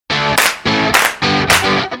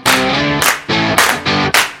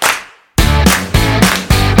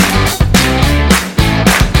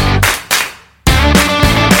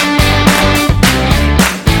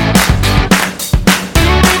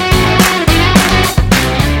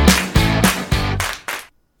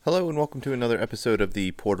welcome to another episode of the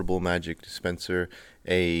Portable Magic Dispenser,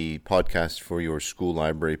 a podcast for your school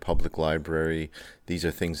library, public library. These are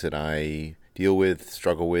things that I deal with,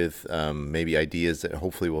 struggle with, maybe ideas that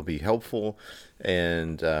hopefully will be helpful,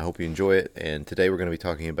 and I hope you enjoy it. And today we're going to be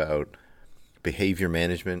talking about behavior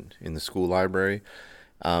management in the school library,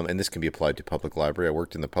 and this can be applied to public library. I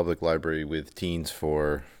worked in the public library with teens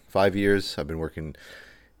for 5 years. I've been working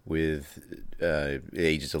with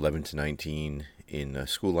ages 11 to 19 in a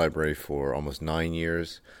school library for almost 9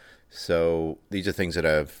 years. So these are things that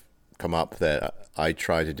have come up that I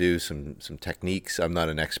try to do, some techniques. I'm not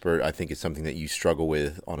an expert. I think it's something that you struggle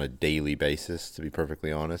with on a daily basis, to be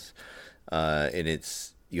perfectly honest. And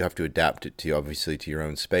you have to adapt it to, obviously, to your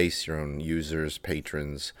own space, your own users,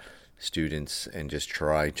 patrons, students, and just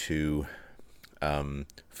try to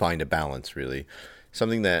find a balance, really.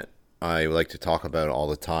 Something that I like to talk about all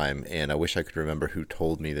the time, and I wish I could remember who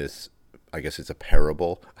told me this. I guess it's a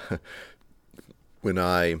parable. When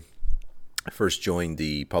I first joined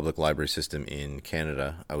the public library system in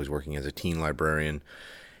Canada, I was working as a teen librarian,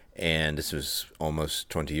 and this was almost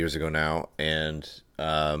 20 years ago now, and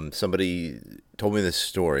somebody told me this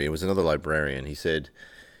story. It was another librarian. He said,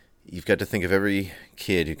 you've got to think of every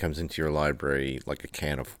kid who comes into your library like a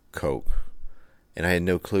can of Coke. And I had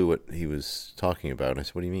no clue what he was talking about. I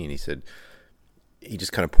said, what do you mean? He said, he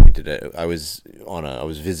just kind of pointed at it. I was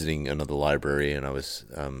visiting another library, and I was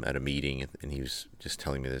at a meeting, and he was just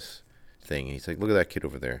telling me this thing. And he's like, look at that kid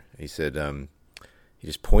over there. He said, he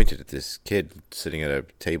just pointed at this kid sitting at a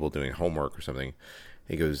table doing homework or something.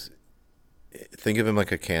 He goes, think of him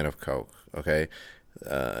like a can of Coke, okay?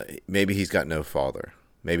 Maybe he's got no father.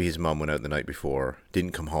 Maybe his mom went out the night before,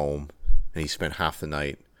 didn't come home, and he spent half the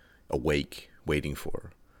night awake waiting for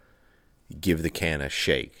her. Give the can a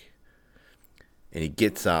shake. And he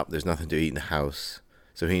gets up, there's nothing to eat in the house,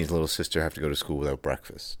 so he and his little sister have to go to school without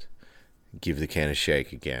breakfast. Give the can a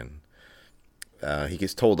shake again. He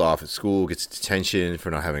gets told off at school, gets detention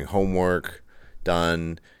for not having homework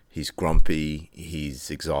done. He's grumpy,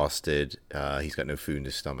 he's exhausted, he's got no food in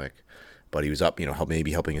his stomach. But he was up,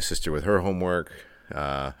 maybe helping his sister with her homework,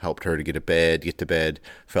 helped her to get to bed,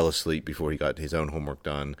 fell asleep before he got his own homework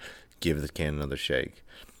done. Give the can another shake.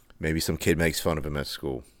 Maybe some kid makes fun of him at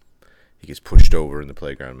school. He gets pushed over in the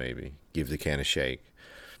playground, maybe. Give the can a shake.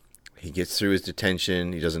 He gets through his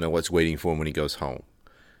detention. He doesn't know what's waiting for him when he goes home.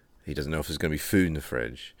 He doesn't know if there's going to be food in the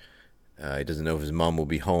fridge. He doesn't know if his mom will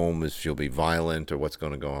be home, if she'll be violent, or what's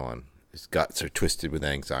going to go on. His guts are twisted with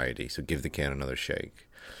anxiety, so give the can another shake.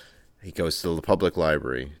 He goes to the public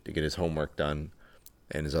library to get his homework done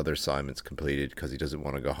and his other assignments completed because he doesn't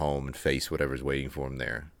want to go home and face whatever's waiting for him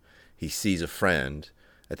there. He sees a friend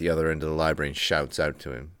at the other end of the library and shouts out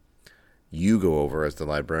to him. You go over as the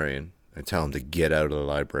librarian and tell him to get out of the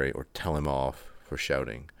library or tell him off for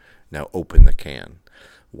shouting. Now open the can.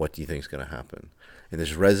 What do you think is going to happen? And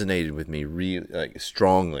this resonated with me really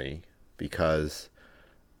strongly because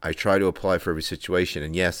I try to apply for every situation.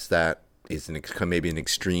 And yes, that is maybe an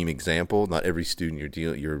extreme example. Not every student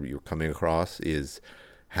you're coming across is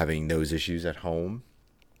having those issues at home.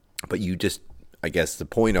 But I guess the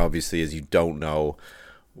point obviously is you don't know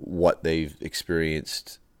what they've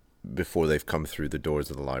experienced before they've come through the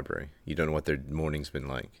doors of the library. You don't know what their morning's been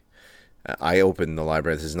like. I open the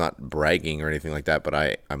library. This is not bragging or anything like that, but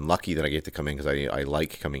I'm lucky that I get to come in because I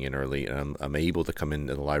like coming in early, and I'm able to come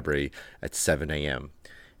into the library at 7 a.m.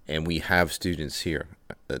 And we have students here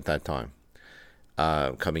at that time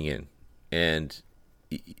coming in. And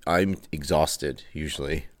I'm exhausted,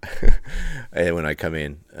 usually. And when I come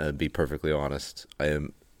in, be perfectly honest, I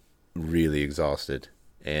am really exhausted.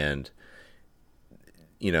 And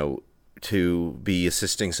to be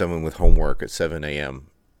assisting someone with homework at 7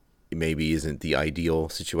 a.m. maybe isn't the ideal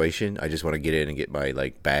situation. I just want to get in and get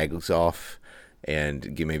my bags off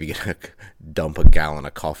and dump a gallon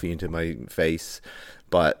of coffee into my face.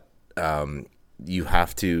 But you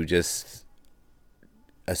have to just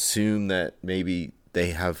assume that maybe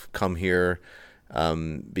they have come here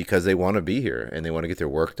because they want to be here and they want to get their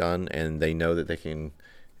work done, and they know that they can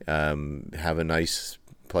have a nice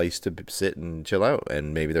place to sit and chill out,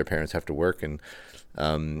 and maybe their parents have to work, and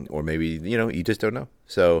or maybe you just don't know.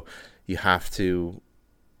 So you have to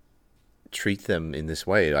treat them in this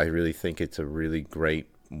way. I really think it's a really great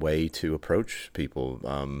way to approach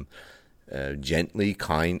people, gently,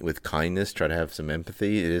 with kindness. Try to have some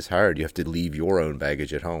empathy. It is hard. You have to leave your own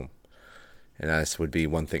baggage at home, and that would be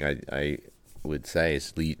one thing I would say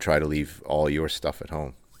is try to leave all your stuff at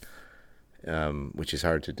home, which is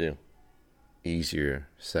hard to do. Easier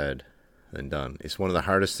said than done. It's one of the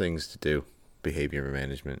hardest things to do, behavior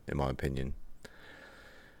management, in my opinion.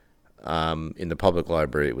 In the public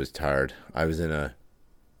library, it was hard. I was in a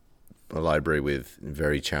library with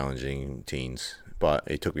very challenging teens, but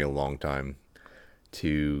it took me a long time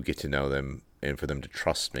to get to know them and for them to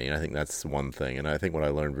trust me. And I think that's one thing. And I think what I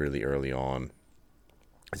learned really early on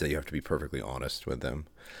is that you have to be perfectly honest with them.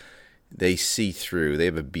 They see through, they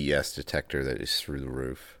have a BS detector that is through the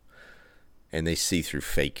roof. And they see through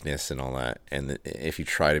fakeness and all that. And if you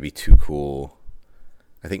try to be too cool,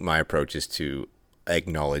 I think my approach is to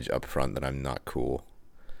acknowledge up front that I'm not cool.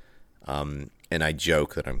 And I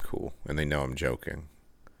joke that I'm cool, and they know I'm joking.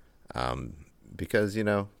 Because,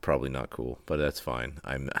 probably not cool, but that's fine.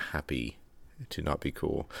 I'm happy to not be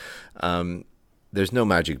cool. There's no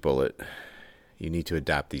magic bullet. You need to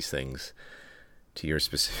adapt these things to your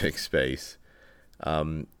specific space.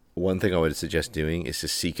 One thing I would suggest doing is to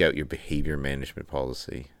seek out your behavior management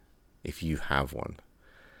policy, if you have one.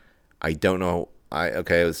 I don't know.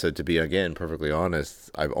 So to be, again, perfectly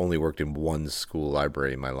honest, I've only worked in one school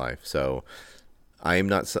library in my life. So I'm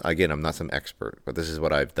not some expert, but this is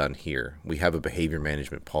what I've done here. We have a behavior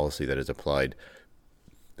management policy that is applied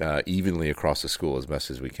evenly across the school as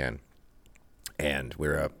best as we can. And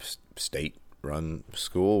we're a state-run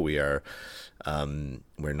school. We're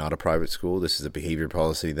not a private school. This is a behavior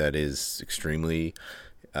policy that is extremely,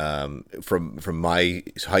 from my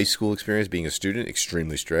high school experience being a student,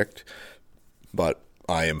 extremely strict. But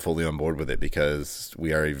I am fully on board with it because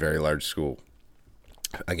we are a very large school.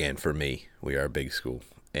 Again, for me, we are a big school,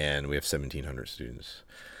 and we have 1,700 students.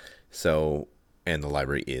 So, and the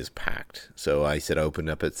library is packed. So I said open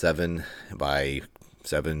up at 7. By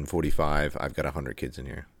 7:45, I've got 100 kids in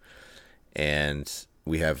here. And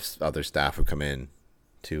we have other staff who come in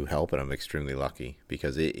to help, and I'm extremely lucky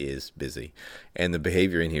because it is busy. And the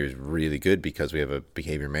behavior in here is really good because we have a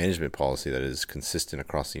behavior management policy that is consistent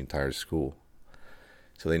across the entire school.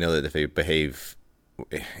 So they know that if they behave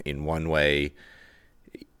in one way,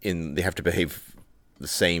 they have to behave the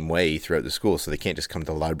same way throughout the school. So they can't just come to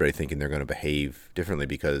the library thinking they're going to behave differently,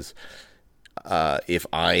 because if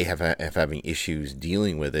I have having issues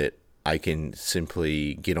dealing with it, I can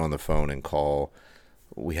simply get on the phone and call.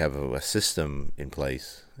 We have a system in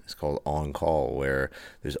place. It's called On Call, where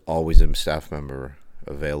there's always a staff member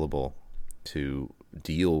available to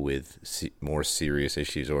deal with more serious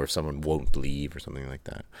issues, or if someone won't leave or something like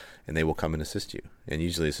that, and they will come and assist you. And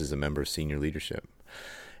usually this is a member of senior leadership.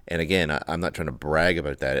 And again, I'm not trying to brag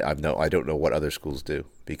about that. I don't know what other schools do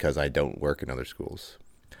because I don't work in other schools,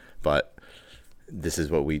 but this is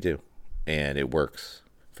what we do, and it works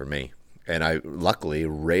for me. And I luckily,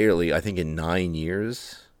 rarely, I think in 9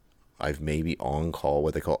 years, I've maybe on call,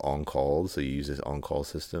 what they call on calls. So you use this on call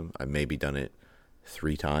system. I've maybe done it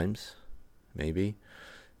 3 times. Maybe,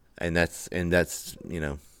 and that's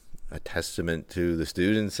a testament to the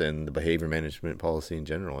students and the behavior management policy in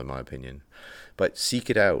general, in my opinion. But seek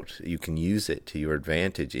it out. You can use it to your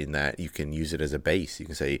advantage in that you can use it as a base. You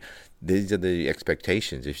can say, these are the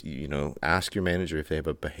expectations. If ask your manager if they have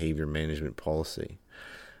a behavior management policy.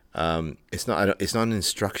 It's not an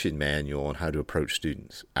instruction manual on how to approach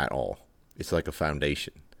students at all. It's like a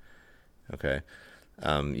foundation. Okay.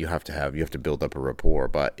 You have to build up a rapport,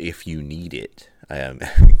 but if you need it,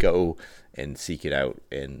 go and seek it out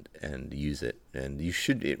and use it. And you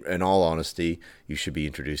should, in all honesty, you should be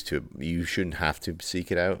introduced to it. You shouldn't have to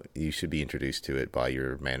seek it out. You should be introduced to it by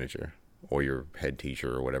your manager or your head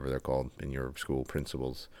teacher or whatever they're called in your school,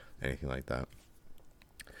 principals, anything like that.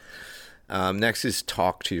 Next is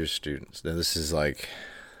talk to your students. Now, this is like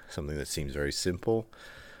something that seems very simple,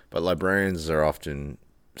 but librarians are often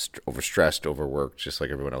overstressed, overworked, just like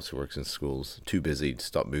everyone else who works in schools, too busy to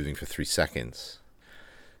stop moving for 3 seconds.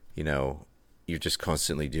 You're just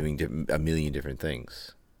constantly doing a million different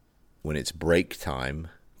things. When it's break time,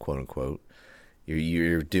 quote unquote,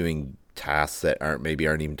 you're doing tasks that aren't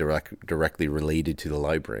even directly related to the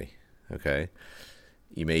library. Okay,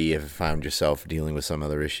 you may have found yourself dealing with some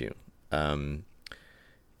other issue.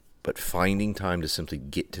 But finding time to simply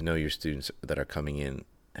get to know your students that are coming in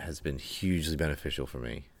has been hugely beneficial for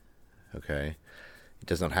me. Okay, it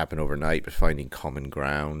does not happen overnight, but finding common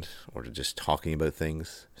ground or just talking about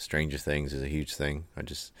things, stranger things, is a huge thing. I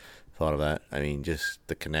just thought of that. I mean, just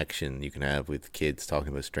the connection you can have with kids talking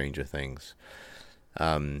about stranger things.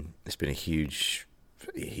 It's been a huge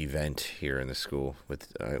event here in the school.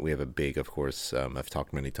 We have a big, of course, I've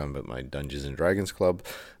talked many times about my Dungeons and Dragons club,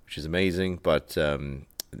 which is amazing, but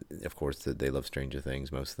of course they love Stranger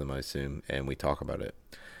Things, most of them I assume, and we talk about it.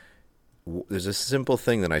 There's a simple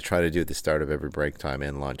thing that I try to do at the start of every break time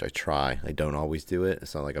and lunch. I don't always do it.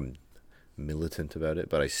 It's not like I'm militant about it,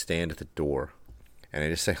 but I stand at the door and I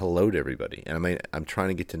just say hello to everybody. And I'm trying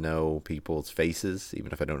to get to know people's faces,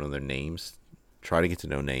 even if I don't know their names. Try to get to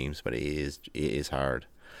know names, but it is hard.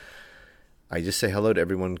 I just say hello to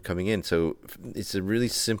everyone coming in. So it's a really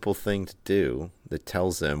simple thing to do that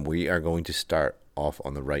tells them we are going to start off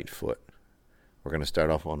on the right foot. We're going to start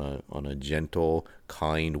off on a gentle,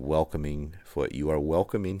 kind, welcoming foot. You are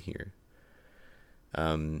welcome in here.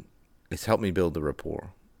 It's helped me build the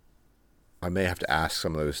rapport. I may have to ask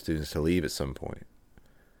some of those students to leave at some point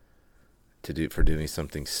for doing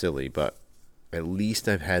something silly, but at least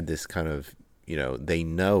I've had this kind of, they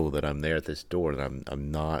know that I'm there at this door, and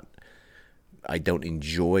I don't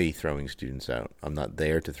enjoy throwing students out. I'm not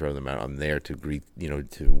there to throw them out. I'm there to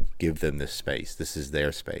to give them this space. This is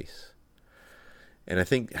their space. And I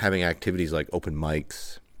think having activities like open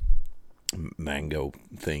mics, mango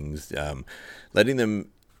things, letting them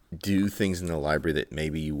do things in the library that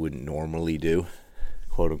maybe you wouldn't normally do,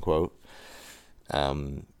 quote unquote,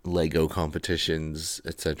 Lego competitions,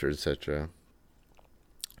 etc.,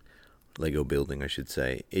 Lego building, I should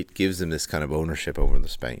say. It gives them this kind of ownership over the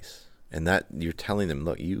space. And that you're telling them,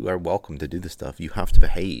 look, you are welcome to do this stuff. You have to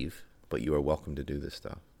behave, but you are welcome to do this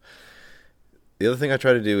stuff. The other thing I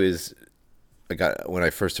try to do is, when I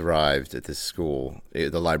first arrived at this school, the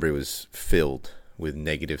library was filled with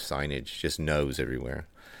negative signage, just no's everywhere.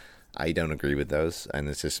 I don't agree with those, and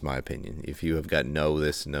it's just my opinion. If you have got no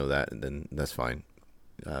this, no that, then that's fine.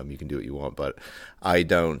 You can do what you want, but I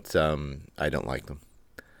don't like them.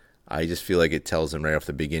 I just feel like it tells them right off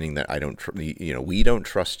the beginning that we don't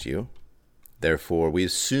trust you. Therefore, we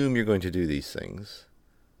assume you're going to do these things,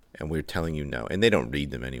 and we're telling you no. And they don't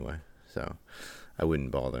read them anyway, so I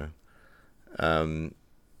wouldn't bother. I'm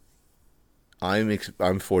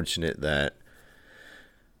fortunate that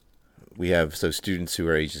we have students who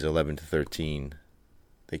are ages 11 to 13.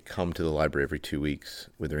 They come to the library every 2 weeks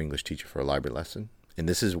with their English teacher for a library lesson, and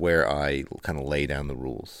this is where I kind of lay down the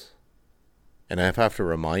rules. And if I have to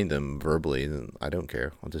remind them verbally, then I don't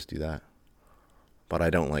care. I'll just do that. But I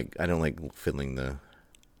don't like filling the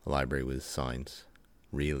library with signs.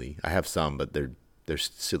 Really, I have some, but they're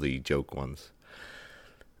silly joke ones.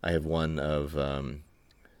 I have one of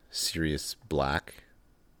Sirius Black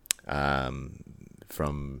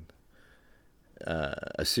from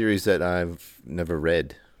a series that I've never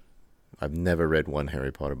read. I've never read one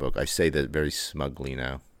Harry Potter book. I say that very smugly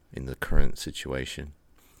now in the current situation.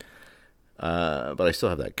 But I still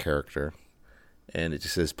have that character. And it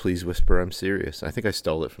just says, please whisper, I'm serious. I think I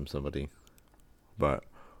stole it from somebody. But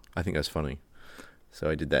I think that's funny. So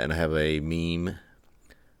I did that. And I have a meme,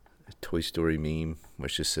 a Toy Story meme,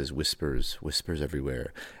 which just says whispers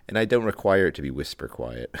everywhere. And I don't require it to be whisper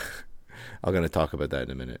quiet. I'm going to talk about that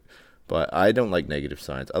in a minute. But I don't like negative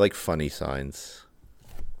signs. I like funny signs.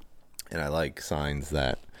 And I like signs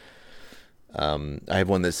that... I have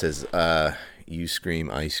one that says, you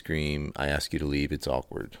scream, I scream, I ask you to leave, it's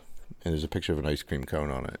awkward. And there's a picture of an ice cream cone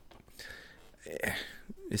on it.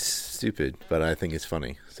 It's stupid, but I think it's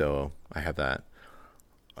funny. So I have that.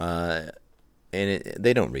 And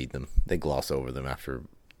they don't read them. They gloss over them after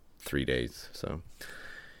 3 days. So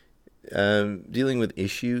dealing with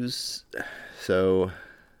issues. So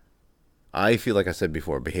I feel like I said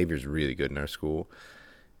before, behavior is really good in our school.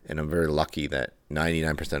 And I'm very lucky that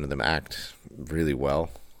 99% of them act really well.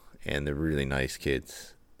 And they're really nice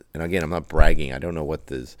kids. And again, I'm not bragging. I don't know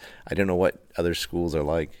what other schools are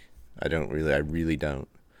like. I really don't.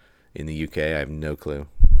 In the UK, I have no clue.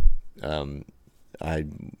 I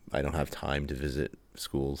don't have time to visit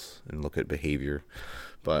schools and look at behavior.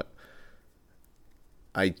 But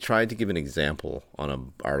I tried to give an example on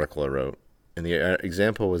an article I wrote. And the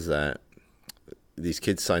example was that these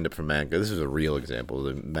kids signed up for manga. This was a real example.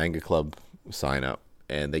 The manga club sign up.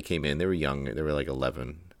 And they came in. They were young. They were like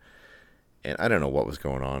 11. And I don't know what was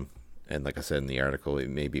going on. And like I said in the article,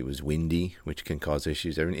 maybe it was windy, which can cause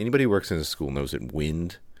issues. Anybody who works in a school knows that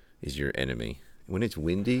wind is your enemy. When it's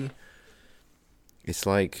windy, it's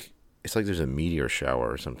like there's a meteor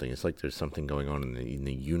shower or something. It's like there's something going on in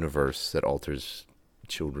the universe that alters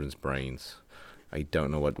children's brains. I don't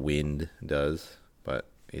know what wind does, but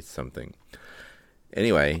it's something.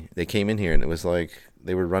 Anyway, they came in here and it was like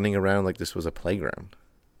they were running around like this was a playground.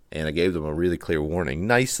 And I gave them a really clear warning.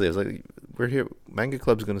 Nicely, I was like, we're here. Manga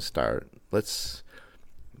Club's going to start. Let's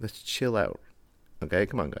chill out. Okay,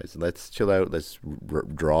 come on, guys. Let's chill out. Let's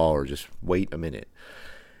draw or just wait a minute.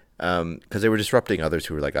 Because they were disrupting others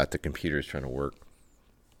who were like at the computers trying to work.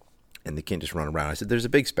 And they can't just run around. I said, there's a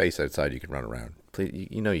big space outside you can run around. Please,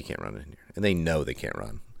 you know you can't run in here. And they know they can't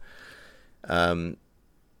run.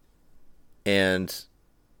 And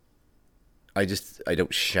I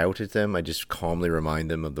don't shout at them. I just calmly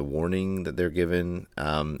remind them of the warning that they're given.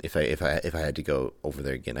 If I had to go over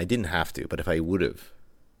there again, I didn't have to, but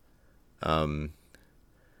um,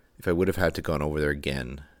 if I would have had to gone over there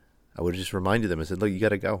again, I would have just reminded them. I said, "Look, you got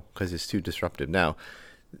to go because it's too disruptive." Now,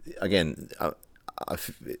 again,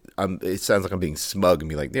 it sounds like I'm being smug and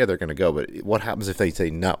be like, "Yeah, they're going to go," but what happens if they say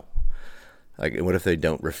no? Like, what if they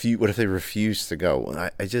don't refuse? What if they refuse to go?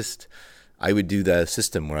 And I would do the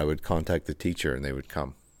system where I would contact the teacher and they would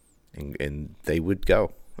come, and they would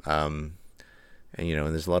go. And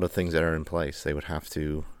and there's a lot of things that are in place. They would have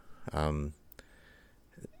to,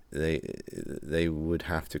 they would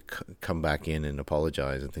have to come back in and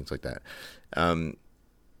apologize and things like that.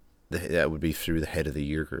 That would be through the head of the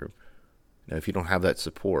year group. Now, if you don't have that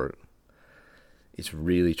support, it's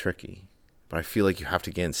really tricky. But I feel like you have to,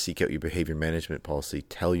 again, seek out your behavior management policy.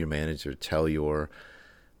 Tell your manager, tell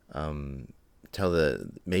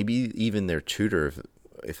maybe even their tutor,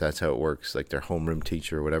 if that's how it works, like their homeroom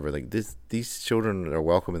teacher or whatever. Like these children are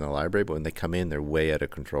welcome in the library, but when they come in, they're way out of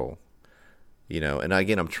control. And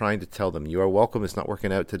again, I'm trying to tell them, you are welcome. It's not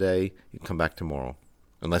working out today. You can come back tomorrow,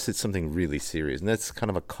 unless it's something really serious. And that's kind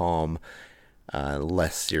of a calm,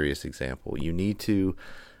 less serious example. You need to.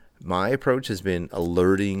 My approach has been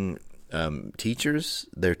alerting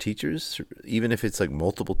their teachers, even if it's like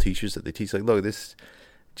multiple teachers that they teach. Like, look, this.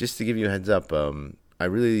 Just to give you a heads up, I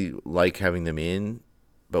really like having them in,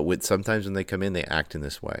 but sometimes when they come in, they act in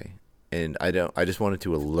this way, and I just wanted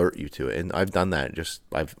to alert you to it, and I've done that.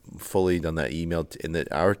 I've fully done that email, and that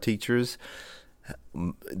our teachers,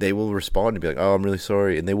 they will respond and be like, "Oh, I'm really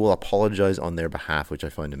sorry," and they will apologize on their behalf, which I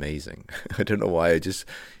find amazing. I don't know why.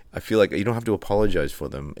 I feel like you don't have to apologize for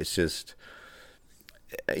them. It's just.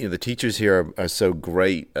 The teachers here are so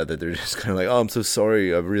great that they're just kind of like, "Oh, I'm so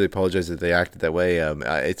sorry. I really apologize that they acted that way."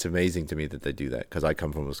 It's amazing to me that they do that, because I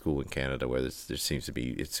come from a school in Canada where there seems to be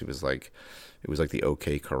it was like the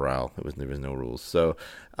OK Corral. There was no rules. So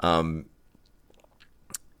I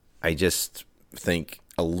just think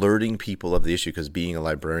alerting people of the issue, because being a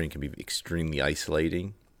librarian can be extremely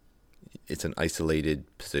isolating. It's an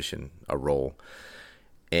isolated position, a role.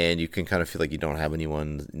 And you can kind of feel like you don't have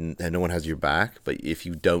anyone, and no one has your back. But if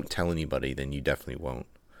you don't tell anybody, then you definitely won't.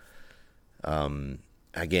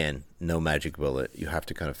 Again, no magic bullet. You have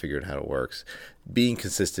to kind of figure out how it works. Being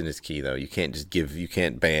consistent is key, though. You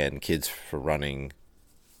can't ban kids for running,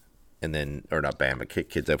 or not ban, but kick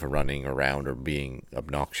kids out for running around or being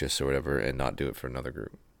obnoxious or whatever, and not do it for another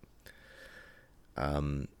group.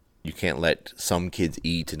 You can't let some kids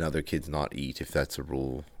eat and other kids not eat if that's a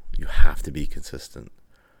rule. You have to be consistent.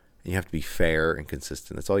 You have to be fair and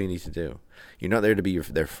consistent. That's all you need to do. You're not there to be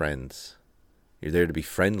their friends. You're there to be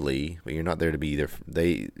friendly, but you're not there to be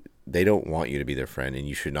they don't want you to be their friend, and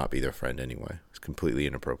you should not be their friend anyway. It's completely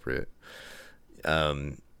inappropriate.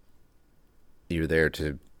 You're there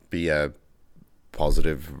to be a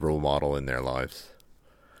positive role model in their lives.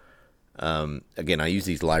 Again, I use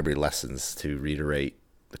these library lessons to reiterate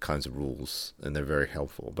the kinds of rules, and they're very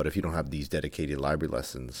helpful. But if you don't have these dedicated library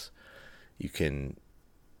lessons, you can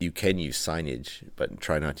use signage, but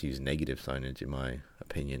try not to use negative signage, in my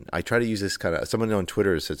opinion. I try to use this kind of. Someone on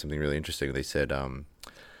Twitter said something really interesting. They said,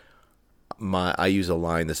 I use a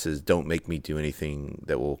line that says, "Don't make me do anything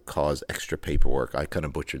that will cause extra paperwork." I kind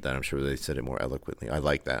of butchered that. I'm sure they said it more eloquently. I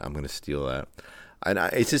like that. I'm going to steal that. And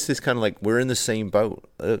it's just this kind of like, we're in the same boat.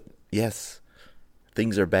 Yes,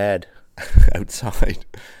 things are bad outside.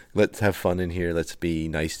 Let's have fun in here. Let's be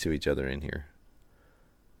nice to each other in here.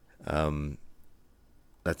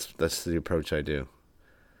 That's the approach I do.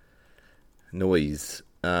 Noise.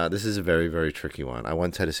 This is a very, very tricky one. I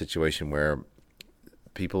once had a situation where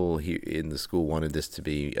people here in the school wanted this to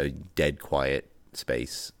be a dead quiet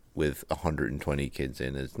space with 120 kids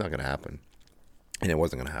in. It's not going to happen, and it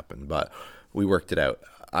wasn't going to happen. But we worked it out.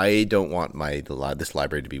 I don't want this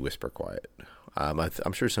library to be whisper quiet.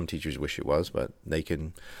 I'm sure some teachers wish it was, but they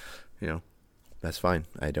can, that's fine.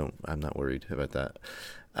 I'm not worried about that.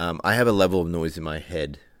 I have a level of noise in my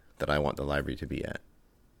head that I want the library to be at.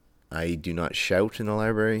 I do not shout in the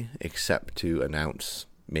library except to announce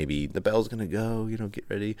maybe the bell's going to go, get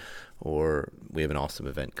ready, or we have an awesome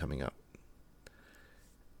event coming up.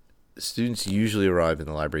 Students usually arrive in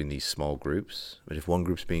the library in these small groups, but if one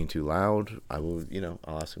group's being too loud, I will,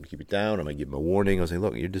 I'll ask them to keep it down. I might give them a warning. I'll say,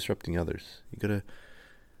 look, you're disrupting others. The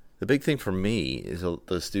big thing for me is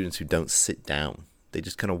the students who don't sit down. They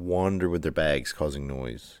just kind of wander with their bags, causing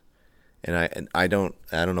noise. And I don't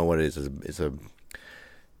know what it is. It's a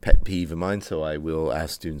pet peeve of mine, so I will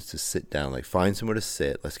ask students to sit down. Like, find somewhere to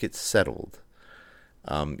sit. Let's get settled.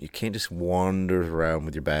 You can't just wander around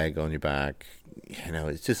with your bag on your back.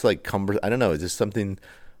 It's just like cumbersome. I don't know. It's just something.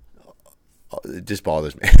 It just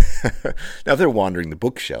bothers me. Now, if they're wandering the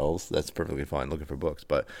bookshelves, that's perfectly fine, looking for books.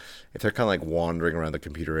 But if they're kind of like wandering around the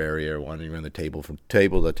computer area or wandering around the table from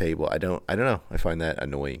table to table, I don't know. I find that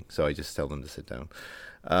annoying. So I just tell them to sit down.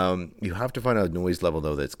 You have to find a noise level,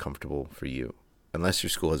 though, that's comfortable for you, unless your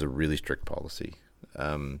school has a really strict policy.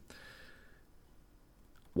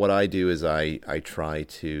 What I do is I try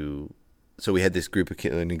to. So we had this group of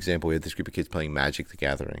kids, an example, we had this group of kids playing Magic the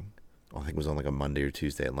Gathering. I think it was on like a Monday or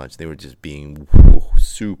Tuesday at lunch. They were just being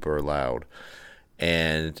super loud.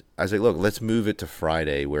 And I was like, look, let's move it to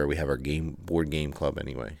Friday where we have our board game club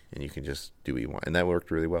anyway. And you can just do what you want. And that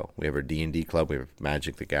worked really well. We have our D&D club. We have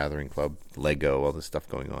Magic the Gathering club, Lego, all this stuff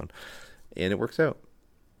going on. And it works out.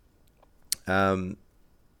 And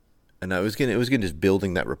I was getting just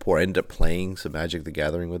building that rapport. I ended up playing some Magic the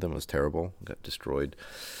Gathering with them. It was terrible. Got destroyed.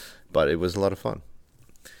 But it was a lot of fun.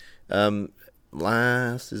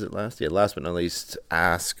 Last but not least,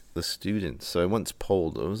 ask the students. So I once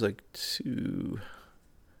polled, it was like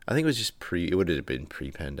I think it was just it would have been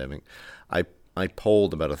pre-pandemic. I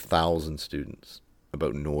polled about 1,000 students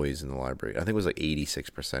about noise in the library. I think it was like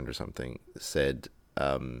 86% or something said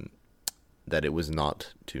that it was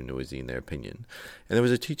not too noisy in their opinion. And there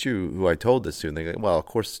was a teacher who I told this to, and they go, well, of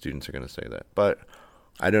course students are going to say that. But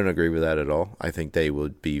I don't agree with that at all. I think they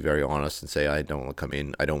would be very honest and say, I don't want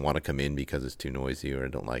to come in because it's too noisy or I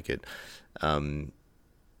don't like it.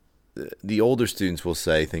 The older students will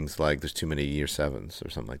say things like there's too many year 7s or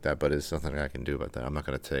something like that, but it's nothing I can do about that. I'm not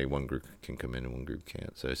going to say one group can come in and one group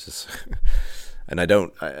can't. So it's just, and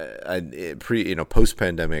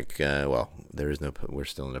post-pandemic, we're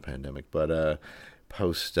still in a pandemic, but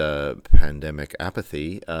post-pandemic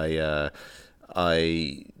apathy, I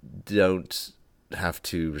don't have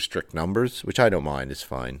to restrict numbers, which I don't mind, is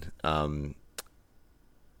fine.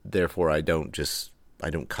 Therefore, I don't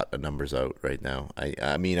cut the numbers out right now.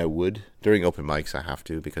 I mean, I would during open mics. I have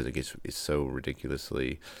to because it's so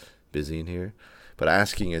ridiculously busy in here. But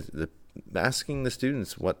asking the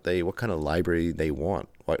students what kind of library they want,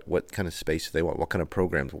 what kind of space they want, what kind of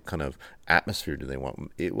programs, what kind of atmosphere do they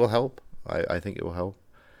want. It will help. I think it will help.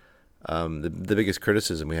 The biggest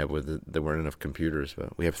criticism we have was that there weren't enough computers,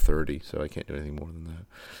 but we have 30, so I can't do anything more than that.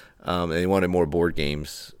 And they wanted more board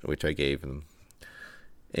games, which I gave them.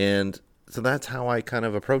 And so that's how I kind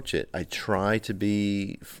of approach it. I'm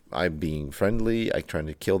being friendly. I'm trying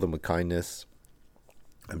to kill them with kindness.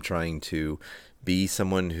 I'm trying to be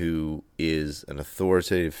someone who is an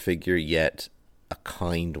authoritative figure, yet a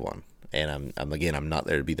kind one. And I'm not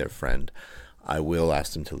there to be their friend. I will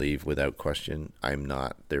ask them to leave without question. I'm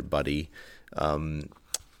not their buddy.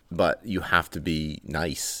 But you have to be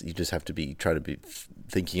nice. You just have to try to be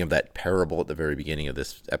thinking of that parable at the very beginning of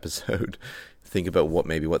this episode. Think about what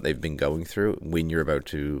they've been going through when you're about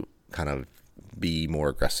to kind of be more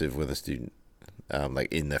aggressive with a student.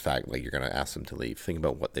 Like in the fact, like you're going to ask them to leave. Think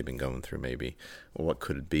about what they've been going through maybe, or what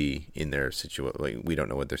could it be in their situation. Like, we don't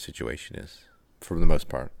know what their situation is for the most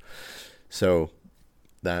part. So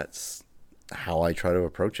that's how I try to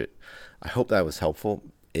approach it. I hope that was helpful.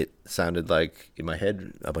 It sounded like in my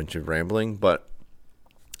head a bunch of rambling, but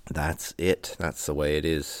that's it. That's the way it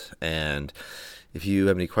is. And if you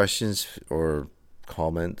have any questions or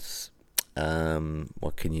comments,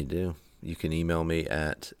 what can you do? You can email me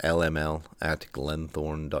at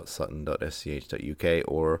lml@glenthorne.sutton.sch.uk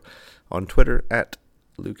or on Twitter at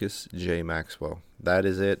Lucas J. Maxwell. That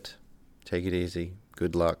is it. Take it easy.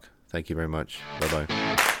 Good luck. Thank you very much. Bye-bye.